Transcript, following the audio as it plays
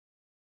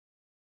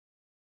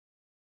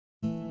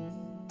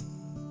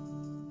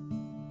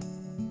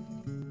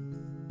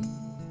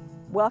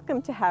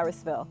Welcome to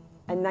Harrisville,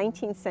 a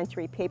 19th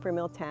century paper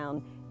mill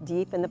town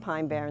deep in the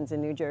Pine Barrens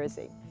in New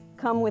Jersey.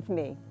 Come with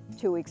me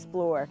to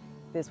explore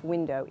this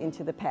window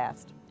into the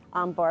past.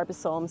 I'm Barbara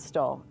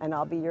Solm-Stoll, and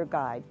I'll be your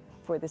guide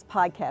for this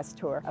podcast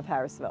tour of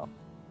Harrisville.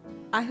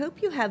 I hope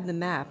you have the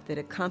map that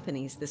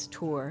accompanies this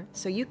tour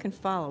so you can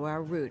follow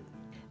our route.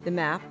 The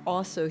map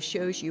also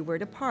shows you where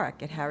to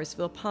park at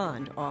Harrisville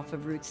Pond off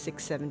of Route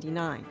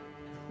 679.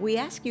 We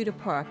ask you to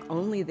park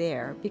only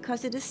there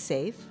because it is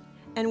safe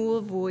and will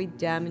avoid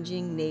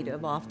damaging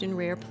native, often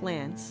rare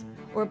plants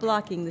or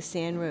blocking the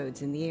sand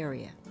roads in the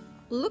area.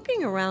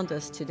 Looking around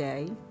us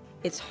today,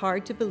 it's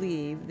hard to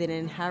believe that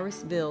in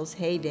Harrisville's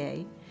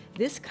heyday,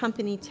 this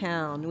company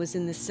town was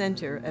in the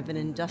center of an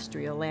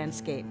industrial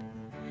landscape.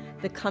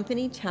 The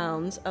company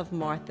towns of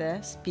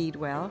Martha,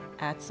 Speedwell,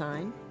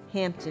 Atzine,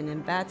 Hampton,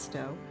 and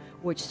Batstow,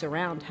 which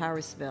surround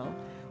Harrisville,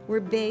 were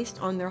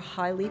based on their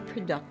highly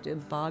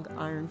productive bog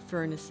iron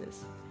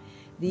furnaces.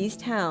 These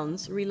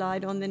towns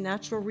relied on the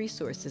natural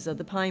resources of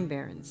the Pine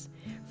Barrens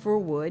for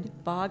wood,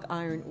 bog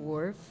iron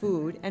ore,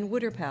 food, and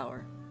water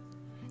power.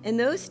 In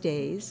those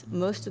days,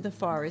 most of the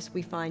forests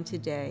we find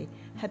today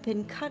had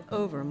been cut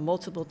over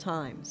multiple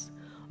times,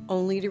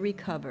 only to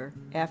recover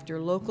after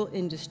local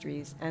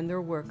industries and their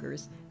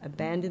workers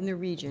abandoned the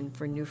region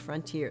for new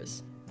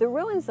frontiers. The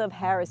ruins of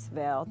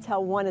Harrisville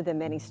tell one of the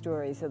many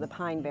stories of the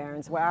Pine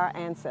Barrens where our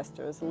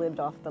ancestors lived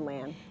off the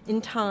land.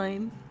 In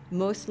time,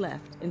 most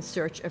left in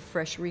search of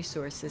fresh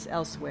resources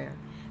elsewhere,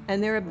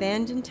 and their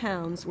abandoned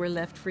towns were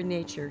left for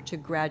nature to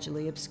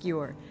gradually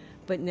obscure,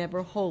 but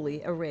never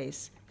wholly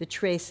erase, the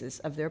traces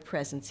of their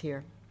presence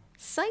here.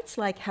 Sites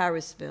like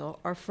Harrisville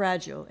are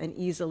fragile and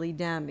easily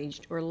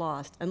damaged or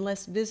lost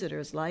unless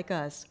visitors like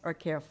us are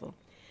careful.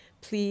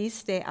 Please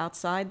stay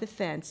outside the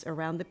fence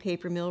around the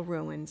paper mill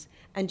ruins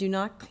and do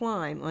not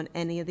climb on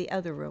any of the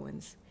other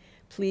ruins.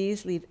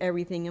 Please leave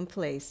everything in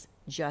place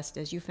just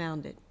as you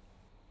found it.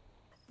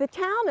 The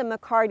town of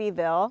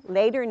McCartyville,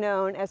 later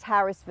known as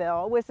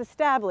Harrisville, was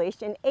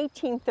established in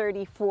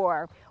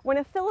 1834 when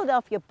a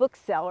Philadelphia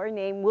bookseller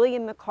named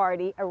William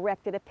McCarty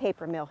erected a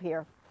paper mill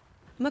here.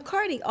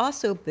 McCarty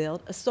also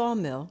built a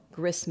sawmill,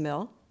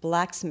 gristmill,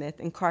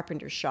 blacksmith and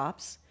carpenter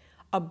shops,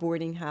 a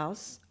boarding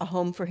house, a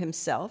home for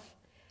himself,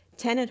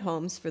 tenant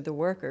homes for the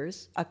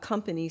workers, a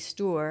company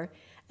store,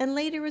 and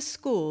later a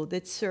school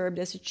that served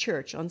as a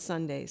church on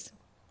Sundays.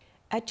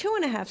 At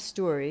 2.5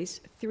 stories,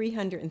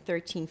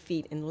 313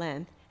 feet in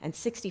length and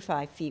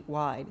 65 feet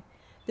wide,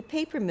 the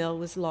paper mill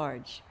was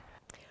large.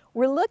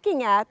 We're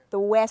looking at the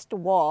west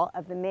wall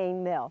of the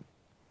main mill.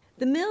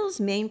 The mill's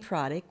main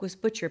product was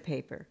butcher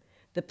paper.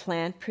 The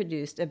plant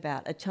produced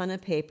about a ton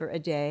of paper a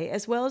day,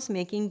 as well as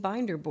making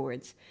binder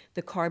boards,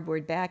 the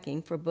cardboard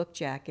backing for book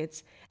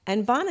jackets,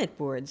 and bonnet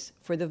boards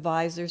for the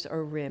visors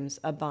or rims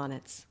of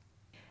bonnets.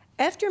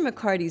 After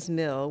McCarty's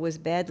mill was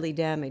badly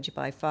damaged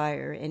by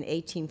fire in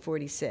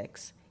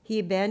 1846, he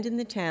abandoned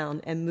the town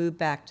and moved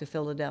back to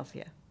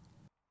Philadelphia.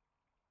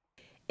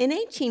 In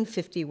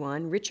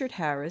 1851, Richard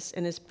Harris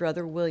and his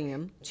brother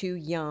William, two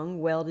young,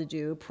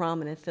 well-to-do,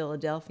 prominent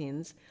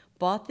Philadelphians,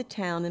 bought the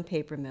town and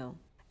paper mill.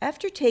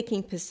 After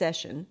taking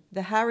possession,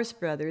 the Harris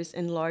brothers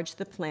enlarged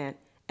the plant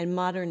and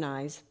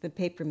modernized the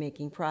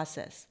paper-making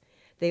process.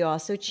 They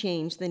also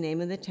changed the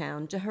name of the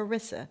town to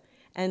Harissa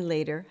and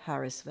later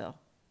Harrisville.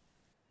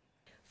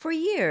 For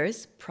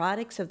years,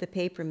 products of the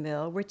paper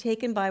mill were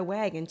taken by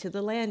wagon to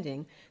the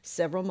landing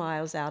several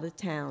miles out of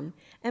town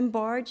and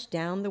barged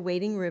down the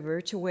Wading River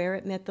to where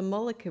it met the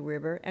Mullica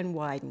River and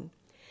widened.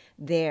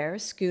 There,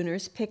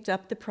 schooners picked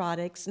up the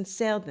products and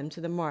sailed them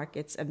to the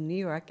markets of New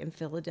York and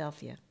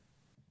Philadelphia.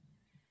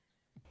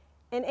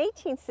 In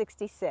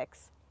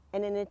 1866,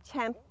 in an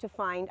attempt to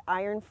find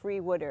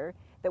iron-free water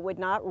that would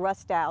not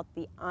rust out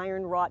the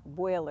iron-wrought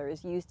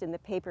boilers used in the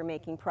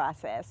paper-making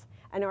process,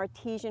 an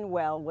artesian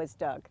well was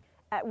dug.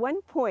 At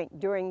one point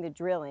during the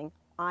drilling,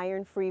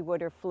 iron-free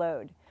water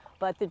flowed,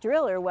 but the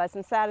driller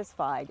wasn't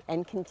satisfied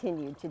and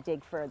continued to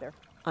dig further.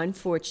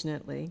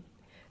 Unfortunately,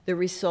 the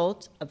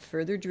result of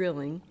further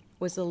drilling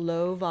was a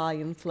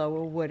low-volume flow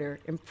of water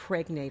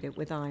impregnated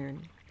with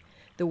iron.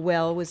 The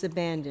well was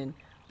abandoned,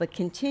 but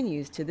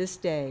continues to this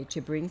day to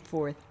bring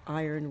forth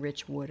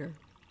iron-rich water.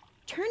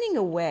 Turning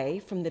away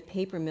from the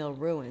paper mill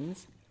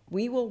ruins,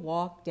 we will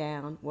walk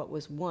down what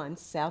was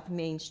once South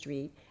Main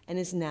Street and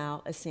is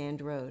now a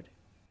sand road.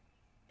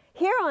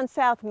 Here on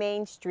South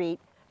Main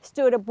Street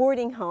stood a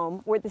boarding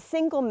home where the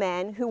single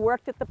men who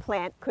worked at the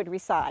plant could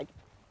reside.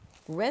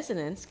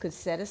 Residents could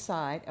set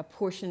aside a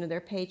portion of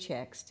their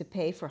paychecks to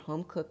pay for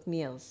home-cooked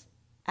meals.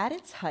 At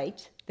its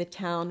height, the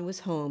town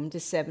was home to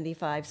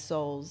 75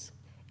 souls.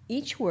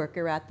 Each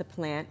worker at the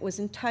plant was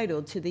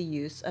entitled to the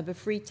use of a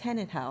free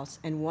tenant house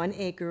and 1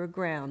 acre of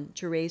ground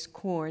to raise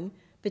corn,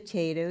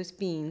 potatoes,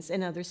 beans,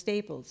 and other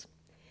staples.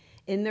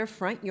 In their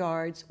front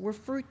yards were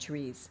fruit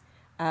trees,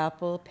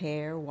 apple,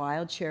 pear,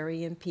 wild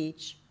cherry, and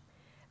peach.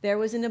 There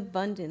was an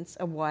abundance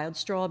of wild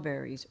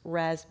strawberries,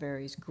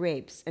 raspberries,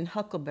 grapes, and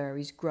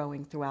huckleberries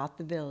growing throughout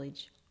the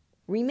village.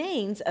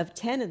 Remains of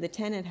 10 of the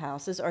tenant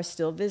houses are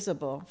still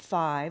visible,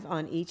 5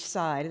 on each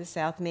side of the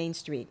South Main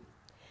Street.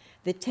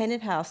 The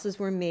tenant houses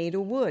were made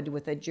of wood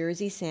with a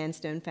Jersey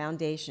sandstone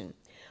foundation.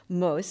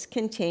 Most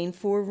contained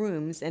 4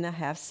 rooms and a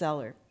half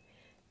cellar.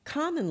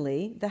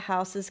 Commonly, the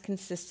houses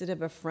consisted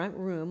of a front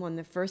room on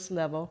the first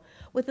level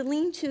with a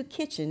lean-to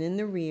kitchen in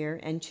the rear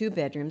and 2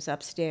 bedrooms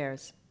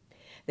upstairs.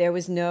 There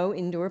was no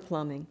indoor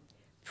plumbing.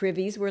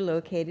 Privies were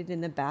located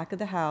in the back of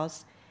the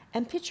house,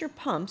 and pitcher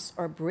pumps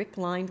or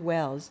brick-lined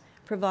wells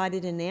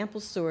provided an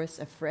ample source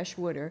of fresh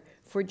water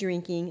for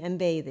drinking and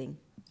bathing.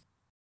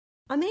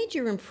 A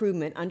major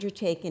improvement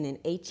undertaken in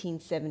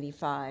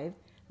 1875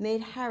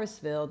 made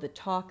Harrisville the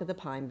talk of the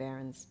Pine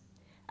Barrens.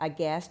 A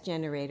gas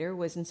generator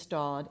was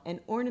installed and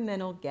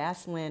ornamental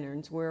gas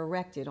lanterns were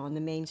erected on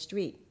the main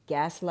street.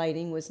 Gas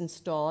lighting was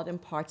installed in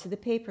parts of the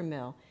paper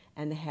mill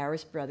and the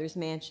Harris Brothers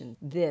mansion.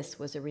 This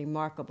was a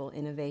remarkable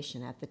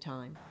innovation at the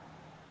time.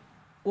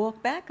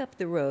 Walk back up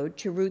the road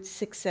to Route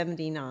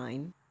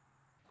 679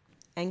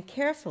 and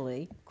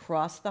carefully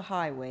cross the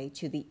highway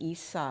to the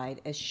east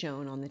side as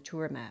shown on the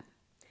tour map.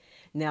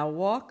 Now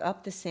walk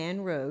up the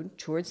sand road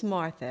towards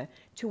Martha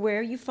to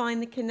where you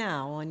find the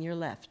canal on your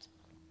left.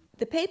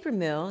 The paper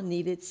mill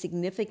needed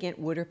significant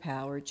water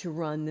power to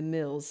run the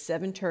mill's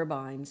 7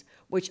 turbines,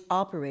 which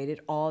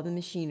operated all the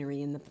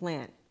machinery in the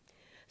plant.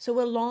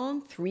 So a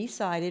long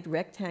 3-sided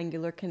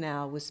rectangular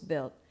canal was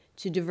built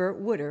to divert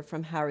water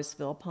from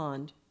Harrisville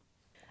Pond.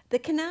 The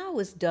canal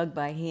was dug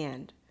by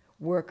hand.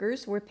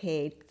 Workers were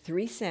paid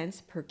 3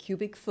 cents per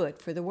cubic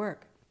foot for the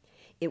work.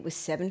 It was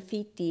 7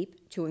 feet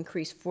deep to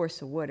increase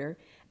force of water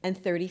and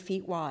 30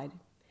 feet wide.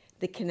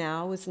 The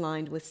canal was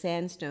lined with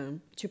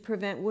sandstone to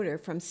prevent water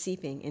from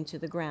seeping into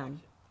the ground.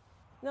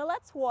 Now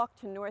let's walk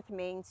to North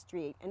Main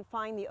Street and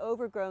find the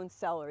overgrown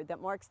cellar that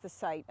marks the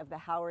site of the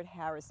Howard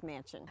Harris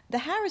Mansion. The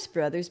Harris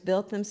brothers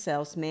built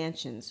themselves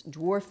mansions,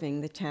 dwarfing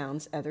the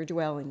town's other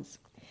dwellings.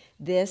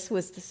 This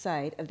was the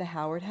site of the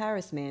Howard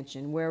Harris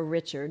Mansion, where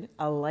Richard,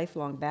 a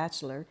lifelong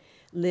bachelor,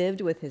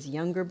 lived with his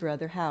younger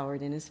brother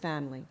Howard and his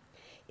family.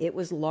 It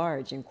was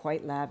large and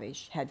quite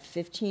lavish, had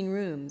 15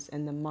 rooms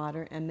and the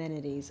modern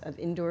amenities of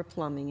indoor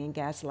plumbing and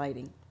gas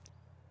lighting.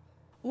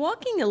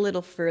 Walking a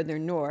little further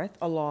north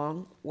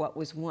along what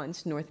was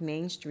once North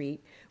Main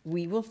Street,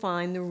 we will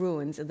find the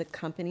ruins of the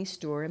company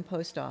store and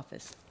post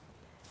office.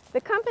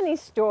 The company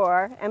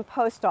store and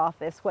post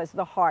office was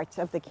the heart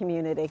of the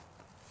community.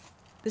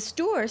 The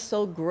store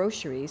sold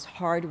groceries,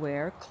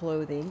 hardware,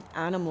 clothing,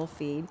 animal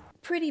feed,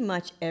 pretty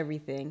much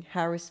everything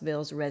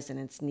Harrisville's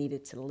residents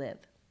needed to live.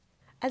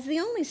 As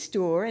the only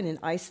store in an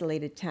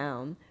isolated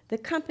town, the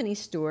company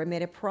store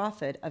made a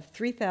profit of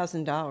 $3,000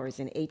 in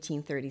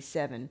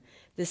 1837.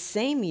 The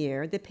same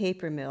year, the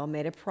paper mill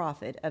made a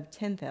profit of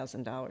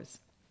 $10,000.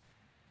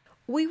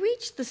 We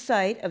reached the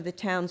site of the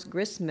town's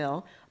grist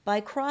mill by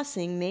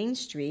crossing Main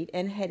Street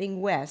and heading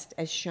west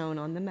as shown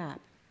on the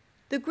map.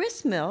 The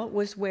grist mill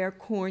was where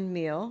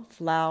cornmeal,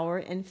 flour,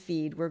 and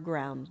feed were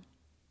ground.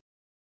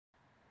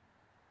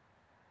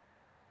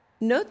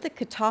 Note the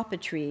catalpa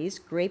trees,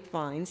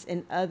 grapevines,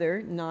 and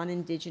other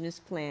non-indigenous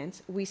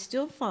plants we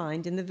still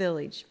find in the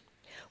village.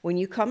 When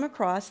you come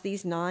across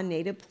these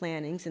non-native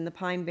plantings in the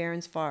Pine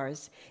Barrens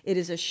forest, it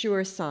is a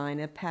sure sign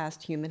of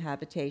past human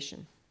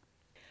habitation.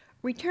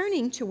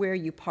 Returning to where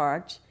you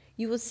parked,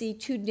 you will see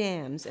 2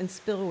 dams and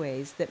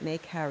spillways that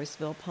make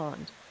Harrisville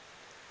Pond.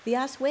 The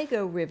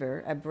Oswego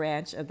River, a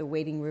branch of the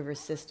Wading River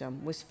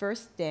system, was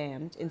first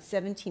dammed in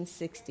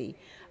 1760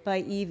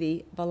 by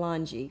E.V.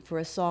 Balangi for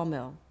a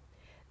sawmill.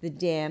 The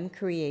dam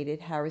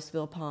created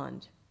Harrisville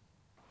Pond.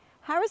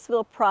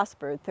 Harrisville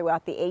prospered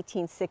throughout the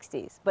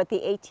 1860s, but the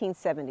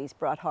 1870s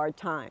brought hard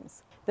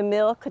times. The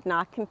mill could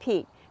not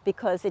compete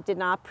because it did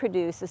not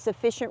produce a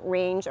sufficient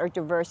range or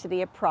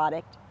diversity of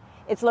product.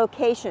 Its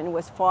location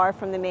was far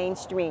from the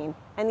mainstream,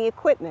 and the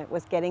equipment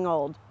was getting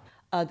old.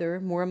 Other,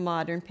 more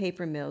modern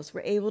paper mills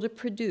were able to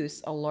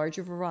produce a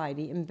larger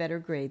variety and better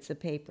grades of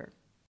paper.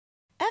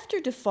 After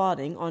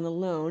defaulting on a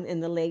loan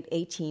in the late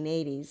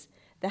 1880s,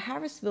 the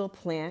Harrisville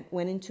plant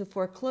went into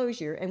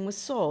foreclosure and was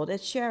sold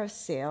at sheriff's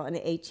sale in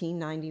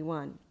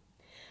 1891.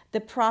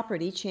 The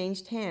property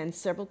changed hands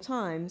several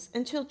times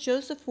until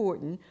Joseph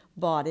Wharton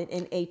bought it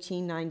in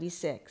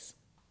 1896.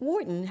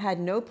 Wharton had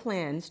no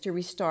plans to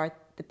restart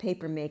the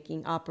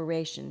paper-making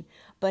operation,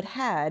 but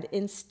had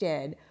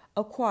instead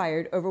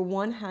acquired over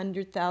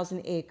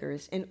 100,000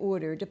 acres in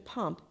order to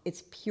pump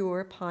its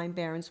pure Pine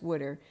Barrens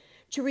water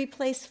to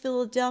replace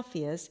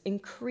Philadelphia's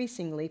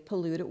increasingly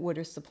polluted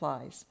water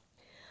supplies.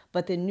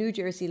 But the New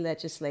Jersey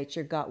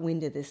legislature got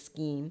wind of this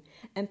scheme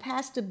and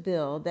passed a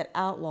bill that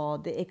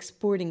outlawed the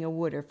exporting of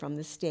water from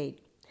the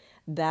state.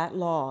 That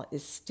law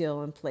is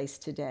still in place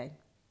today.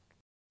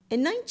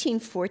 In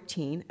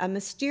 1914, a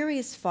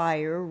mysterious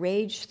fire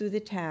raged through the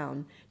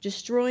town,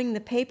 destroying the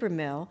paper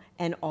mill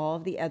and all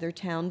of the other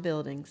town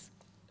buildings.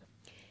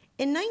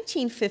 In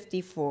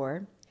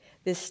 1954,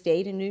 the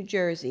state of New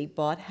Jersey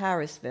bought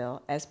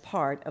Harrisville as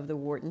part of the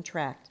Wharton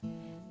Tract,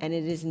 and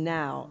it is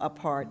now a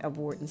part of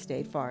Wharton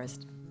State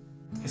Forest.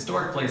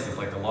 Historic places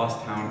like the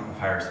lost town of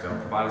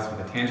Harrisville provide us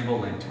with a tangible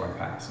link to our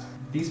past.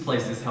 These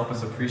places help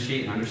us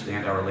appreciate and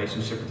understand our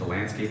relationship with the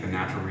landscape and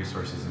natural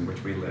resources in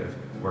which we live,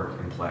 work,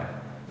 and play.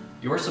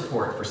 Your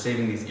support for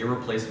saving these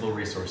irreplaceable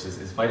resources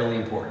is vitally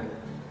important.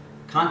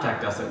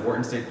 Contact us at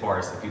Wharton State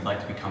Forest if you'd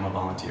like to become a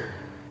volunteer.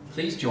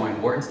 Please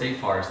join Wharton State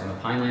Forest and the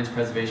Pinelands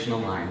Preservation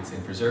Alliance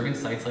in preserving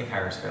sites like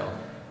Harrisville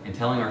and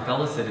telling our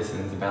fellow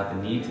citizens about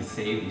the need to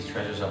save these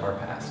treasures of our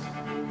past.